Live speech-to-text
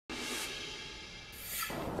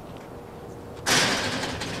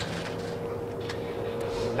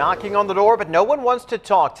Knocking on the door, but no one wants to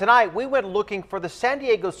talk. Tonight, we went looking for the San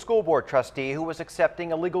Diego School Board trustee who was accepting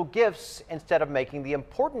illegal gifts instead of making the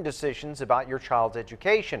important decisions about your child's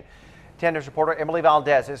education. 10 News reporter Emily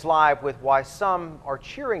Valdez is live with why some are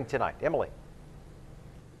cheering tonight. Emily.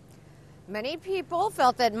 Many people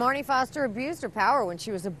felt that Marne Foster abused her power when she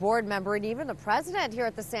was a board member and even the president here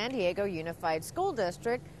at the San Diego Unified School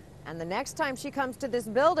District. And the next time she comes to this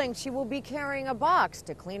building, she will be carrying a box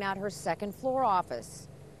to clean out her second floor office.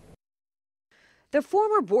 The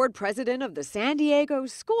former board president of the San Diego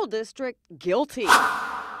School District guilty.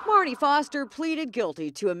 Marne Foster pleaded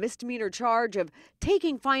guilty to a misdemeanor charge of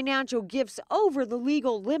taking financial gifts over the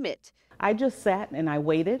legal limit. I just sat and I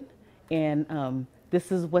waited, and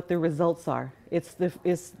this is what the results are. It's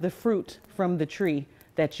the fruit from the tree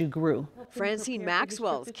that you grew. Francine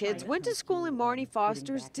Maxwell's kids went to school in Marne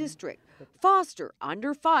Foster's district. Foster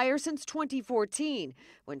under fire since 2014,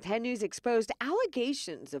 when 10 News exposed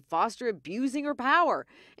allegations of Foster abusing her power,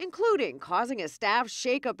 including causing a staff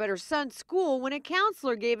shakeup at her son's school when a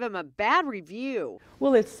counselor gave him a bad review.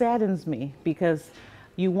 Well, it saddens me because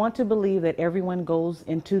you want to believe that everyone goes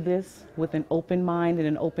into this with an open mind and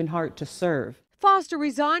an open heart to serve. Foster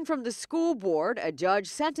resigned from the school board. A judge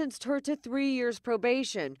sentenced her to 3 years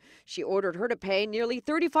probation. She ordered her to pay nearly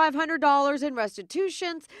 $3,500 in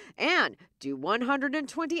restitutions and do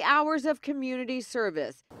 120 hours of community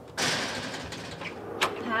service.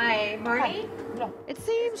 Hi, Marnie? It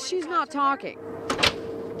seems she's not talking.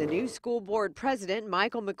 The new school board president,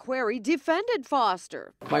 Michael McQuarrie, defended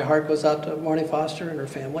Foster. My heart goes out to Marne Foster and her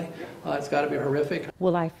family. It's got to be horrific.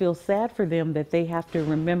 Well, I feel sad for them that they have to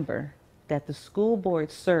remember that the school board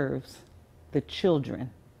serves the children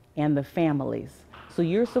and the families. So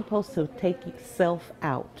you're supposed to take self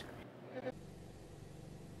out.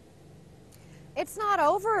 It's not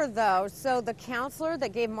over, though. So the counselor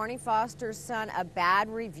that gave Marne Foster's son a bad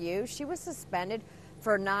review, she was suspended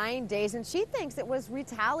for 9 days, and she thinks it was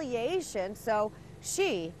retaliation. So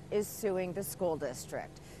she is suing the school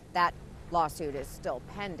district. That lawsuit is still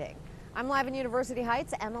pending. I'm live in University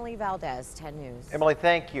Heights. Emily Valdez, 10 News. Emily,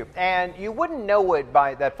 thank you. And you wouldn't know it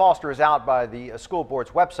by that Foster is out by the school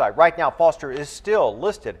board's website. Right now, Foster is still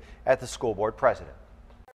listed as the school board president.